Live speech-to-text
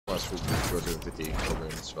was goed. Ik was er tegengekomen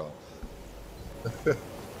in het spel.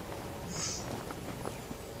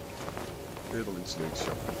 Heel iets leuks,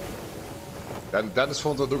 ja. En Dennis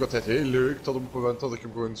vond dat ook altijd heel leuk, tot op het moment dat ik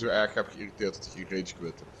hem gewoon zo erg heb geïrriteerd dat hij rage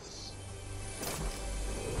quitte.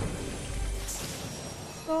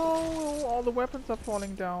 No, all the weapons are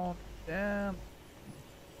falling down. Damn.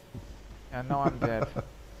 Yeah, now I'm dead.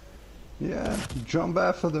 Yeah, jump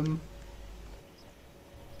after them.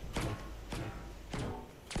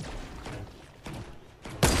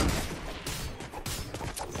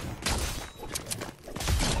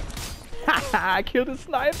 I killed a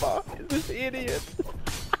sniper! This idiot!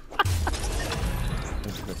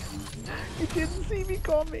 He didn't see me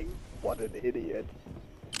coming! What an idiot!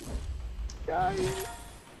 Guys!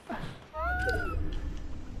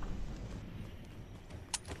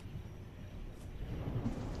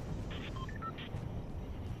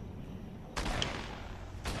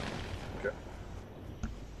 Okay.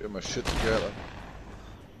 Get my shit together.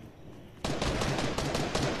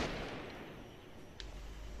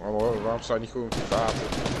 Maar waarom sta je niet gewoon te praten?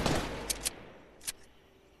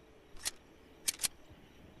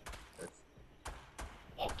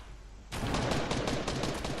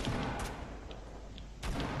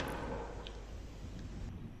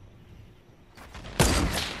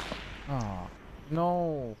 Oh,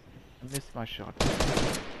 no! I missed my shot.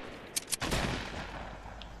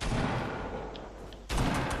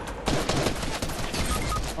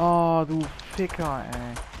 Oh, du Ficker,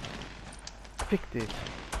 ey. Fick dich.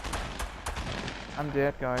 I'm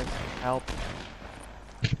dead, guys. Help.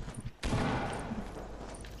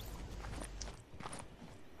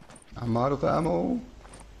 I'm out of ammo.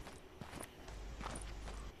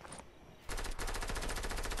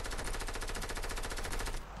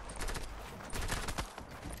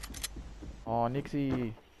 Oh,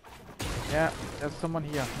 Nixie. Yeah, there's someone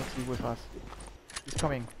here. Nixie with us. He's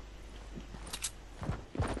coming.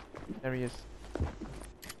 There he is.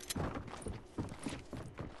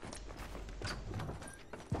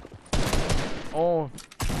 Oh,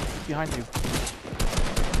 behind you.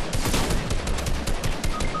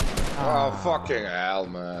 Oh, fucking hell,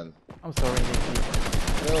 man. I'm sorry,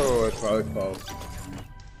 Nixie. No, it's my fault.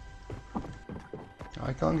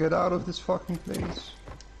 I can't get out of this fucking place.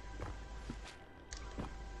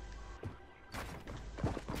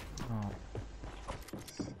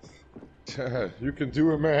 You can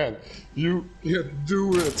do it, man. You can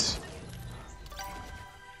do it.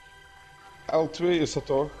 L2 is dat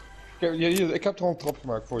toch? Ik heb er al een trap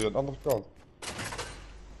gemaakt voor je, aan de andere kant.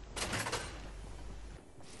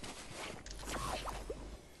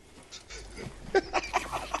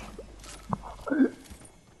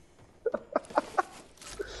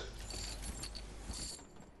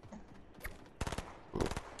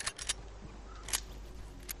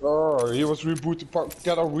 Oh, he was rebooted.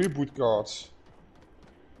 Get our reboot cards.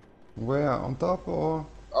 Where? On top or?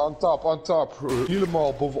 On top.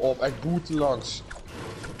 Helemaal bovenop. Echt booten langs.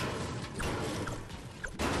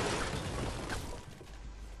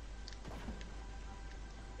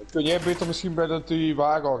 Kun jij beter misschien bij die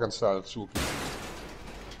wagen al gaan staan zoeken?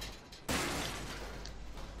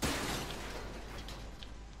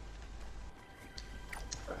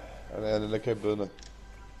 En eindelijk heb binnen.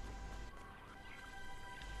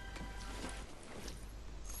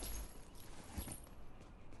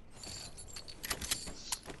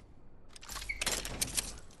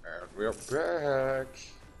 And we're back.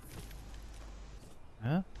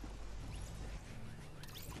 Huh?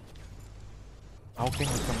 How can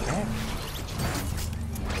you come back?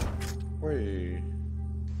 Wait.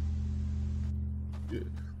 Yeah.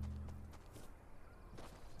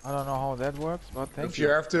 I don't know how that works, but thank If you.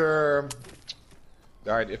 you have to,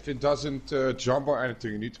 if it doesn't jump or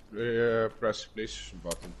anything, you need to press the PlayStation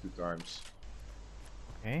button 2 times.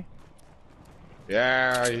 Okay.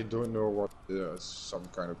 Yeah, you don't know what some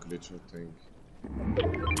kind of glitch or thing.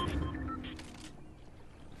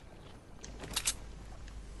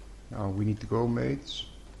 Oh, we need to go, mates.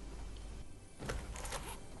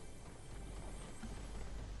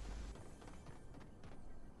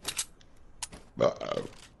 Uh-oh.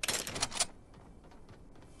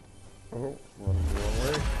 Oh, running the wrong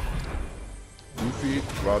way. 2 feet,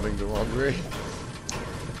 running the wrong way.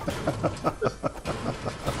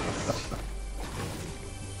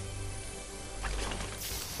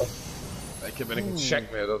 Ik heb een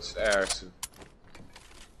check meer, dat is het ergste.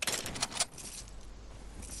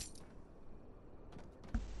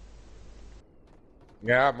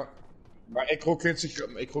 Ja, maar ik rook geen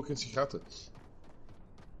sigaretten.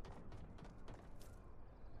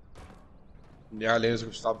 Ja, alleen als ik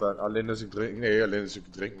op stap ben. Alleen als ik drink. Nee, alleen als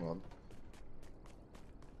ik drink, man.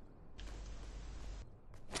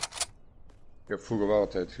 Ik heb vroeger wel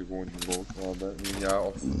altijd gewoon geloofd, maar ben ik een jaar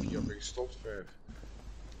of 4 ben gestopt, 5.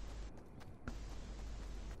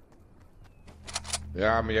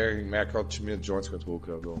 Ja, maar jij merkt wel dat je meer joints gaat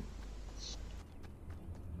roken dan.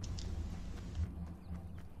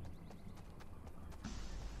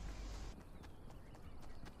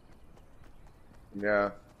 Ja,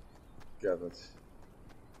 ik heb het.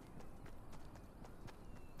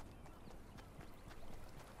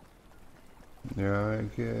 Ja,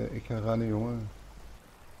 ik ga rennen, jongen.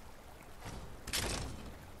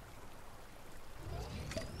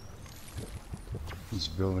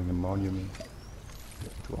 He's building a monument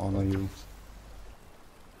to honor you.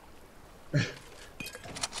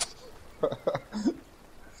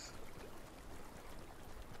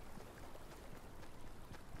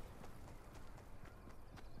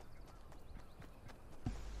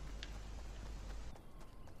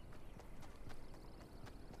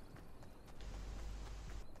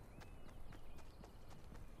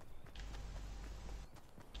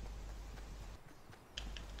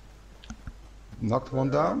 Knocked one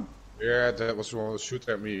down? Yeah, that was one shoot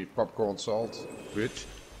at me, popcorn salt, bitch.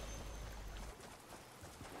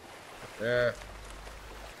 Yeah.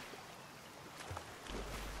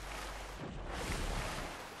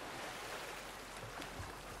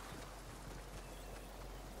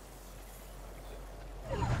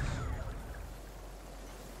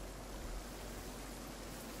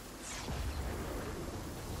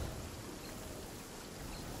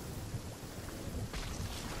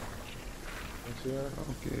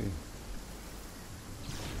 Okay.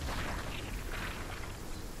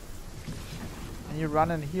 Can you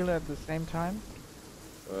run and heal at the same time?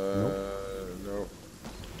 No.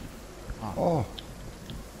 Oh.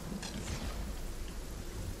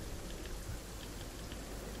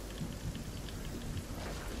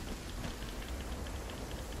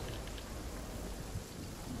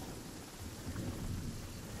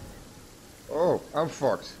 Oh, I'm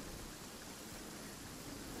fucked.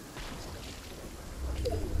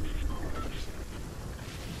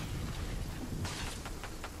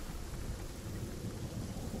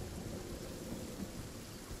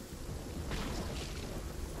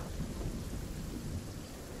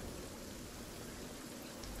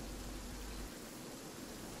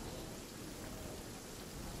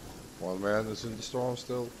 One man is in the storm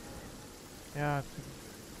still. Yeah,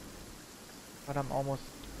 but I'm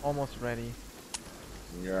almost ready.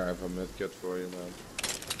 Yeah, I have a medkit for you, man.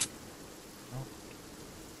 Oh.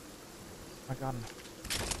 My gun.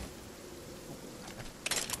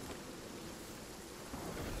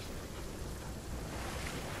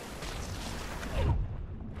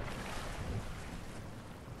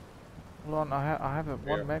 Hold on, I have a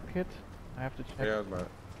one med kit. I have to check. Yeah, man.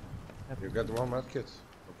 You got one medkit?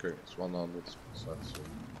 Okay, it's 100 cents.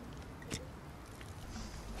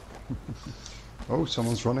 Oh,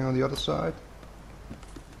 someone's running on the other side.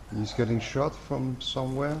 He's getting shot from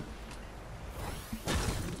somewhere.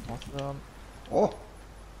 Awesome. Oh!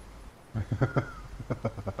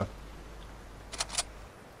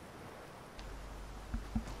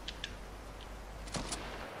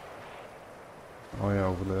 Oh yeah,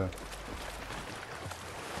 over there.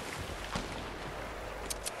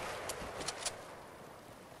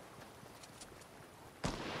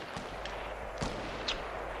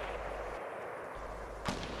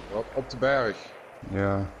 Op de berg.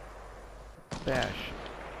 Yeah. Bash.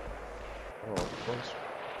 Oh, thanks.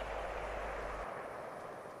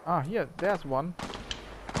 Ah, here, there's one.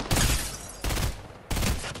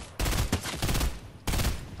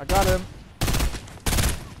 I got him.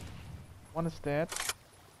 One is dead.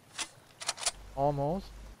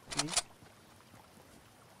 Almost. See?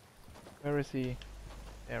 Where is he?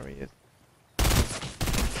 There he is.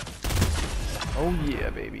 Oh yeah,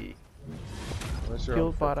 baby.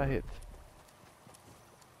 Killed by the hit.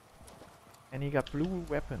 And he got blue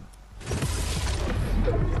weapon.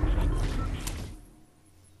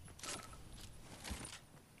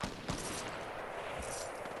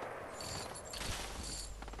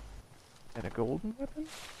 And a golden weapon?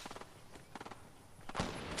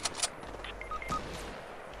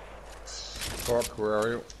 Fuck, where are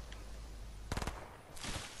you?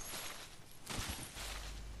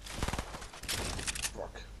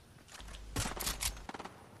 Fuck.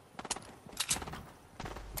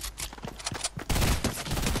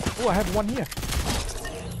 Oh, I have one here.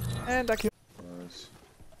 And I killed. Nice.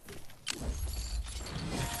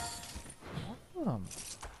 Awesome.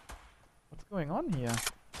 What's going on here?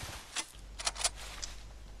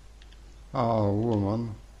 Oh,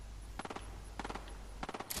 woman.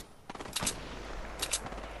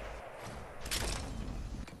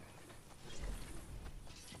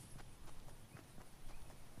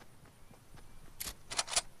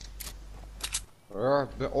 Ja,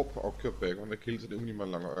 ben op, al cupback, want ik hield het ook niet meer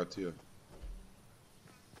langer uit hier.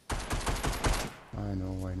 I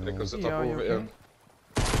know. Lekker zit Ja, daar je bovenin. oké?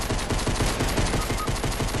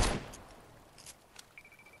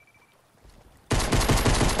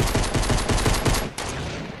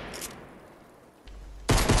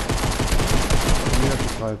 Hier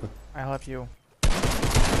te kruipen. I'll help you.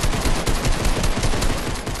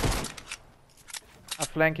 I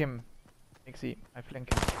flank him. Nixie, I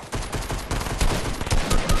flank him.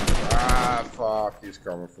 Ah, fuck, he's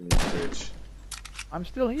coming from the bitch. I'm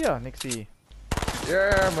still here, Nixie.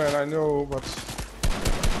 Yeah, man, I know, but...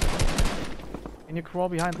 Can you crawl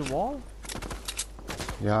behind the wall?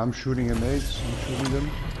 Yeah, I'm shooting him, mates. I'm shooting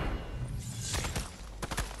them.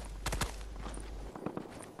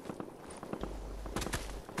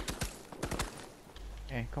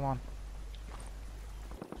 Okay, come on.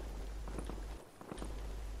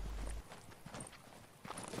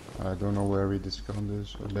 I don't know where this gun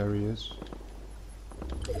is, or there he is.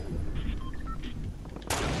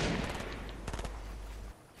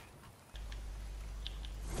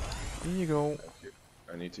 Here you go.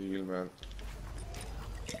 I need to heal, man.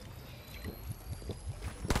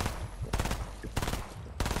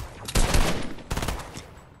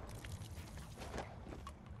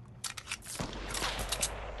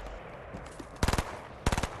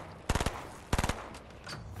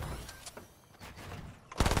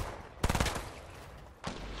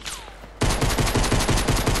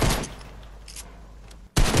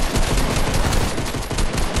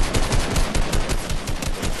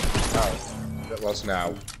 Was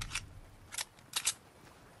now.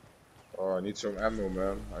 Oh, I need some ammo,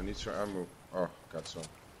 man. I need some ammo. Oh, got some.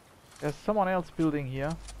 There's someone else building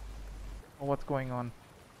here. Or what's going on?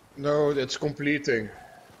 No, it's completing.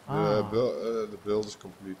 Ah. The build is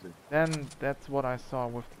completing. Then that's what I saw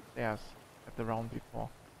with the stairs at the round before.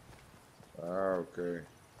 Ah, okay.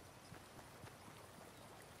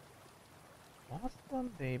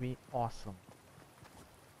 Awesome, baby, awesome.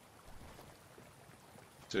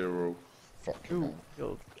 0. Fuck 2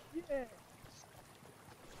 kills. Yeah.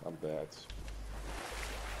 Not bad.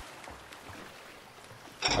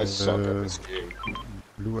 I suck at this game.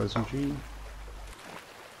 Blue SMG.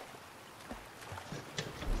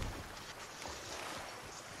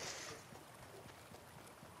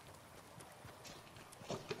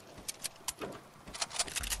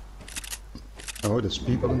 Oh, there's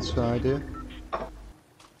people inside here.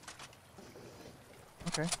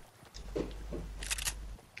 Okay.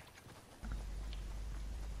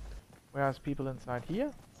 Where's people inside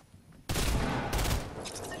here?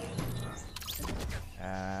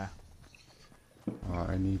 Oh,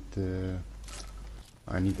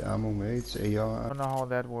 I need ammo, mates. I AR. don't know how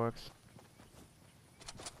that works.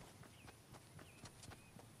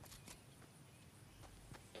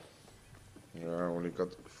 Yeah, I only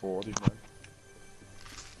got 40, man.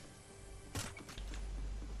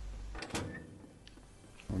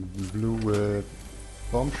 Blue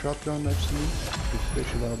bomb shotgun next to me. Just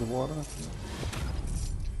fish it out of the water.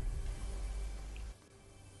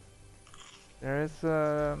 There is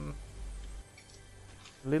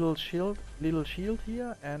little shield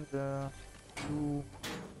here and 2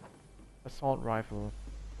 assault rifles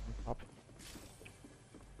on top.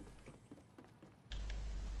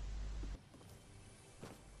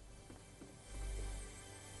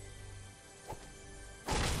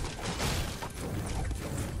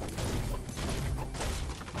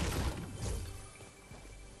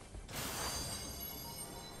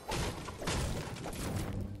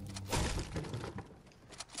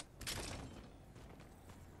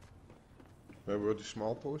 Where were the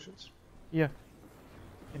small potions? Here.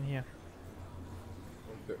 In here.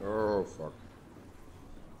 Okay. Oh, fuck.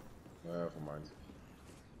 Never mind.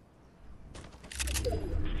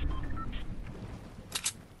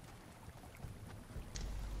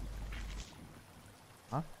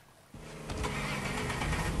 Huh?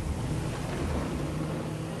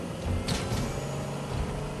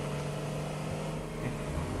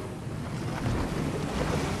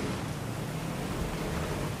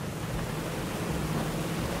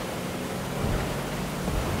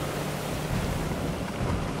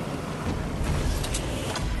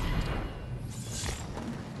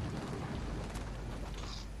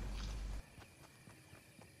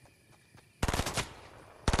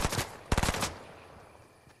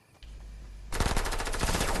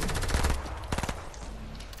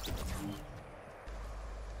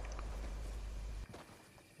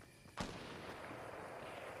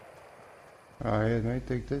 Alright, mate,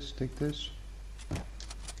 take this, take this.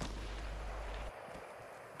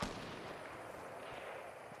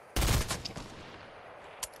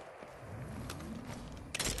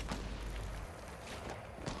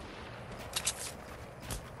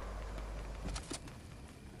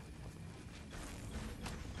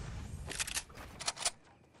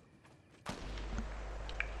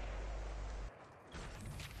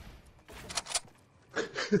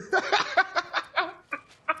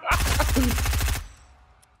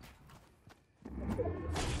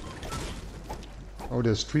 Oh,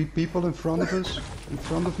 there's 3 people in front of us, in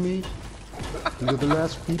front of me. These are the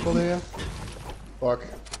last people there. Fuck.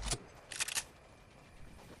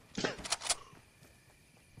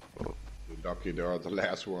 Ducky, they are the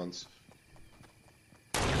last ones.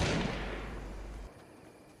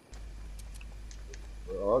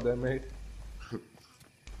 Where are they, mate?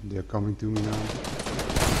 They're coming to me now.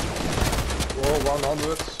 Whoa,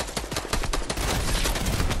 100.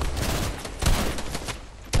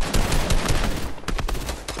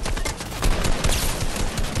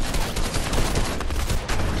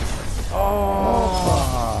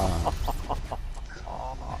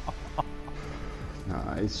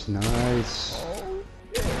 Nice, nice.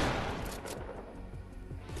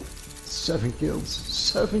 7 kills,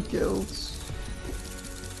 7 kills.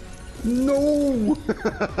 No!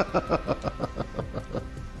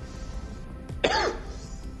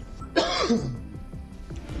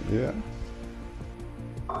 Yeah.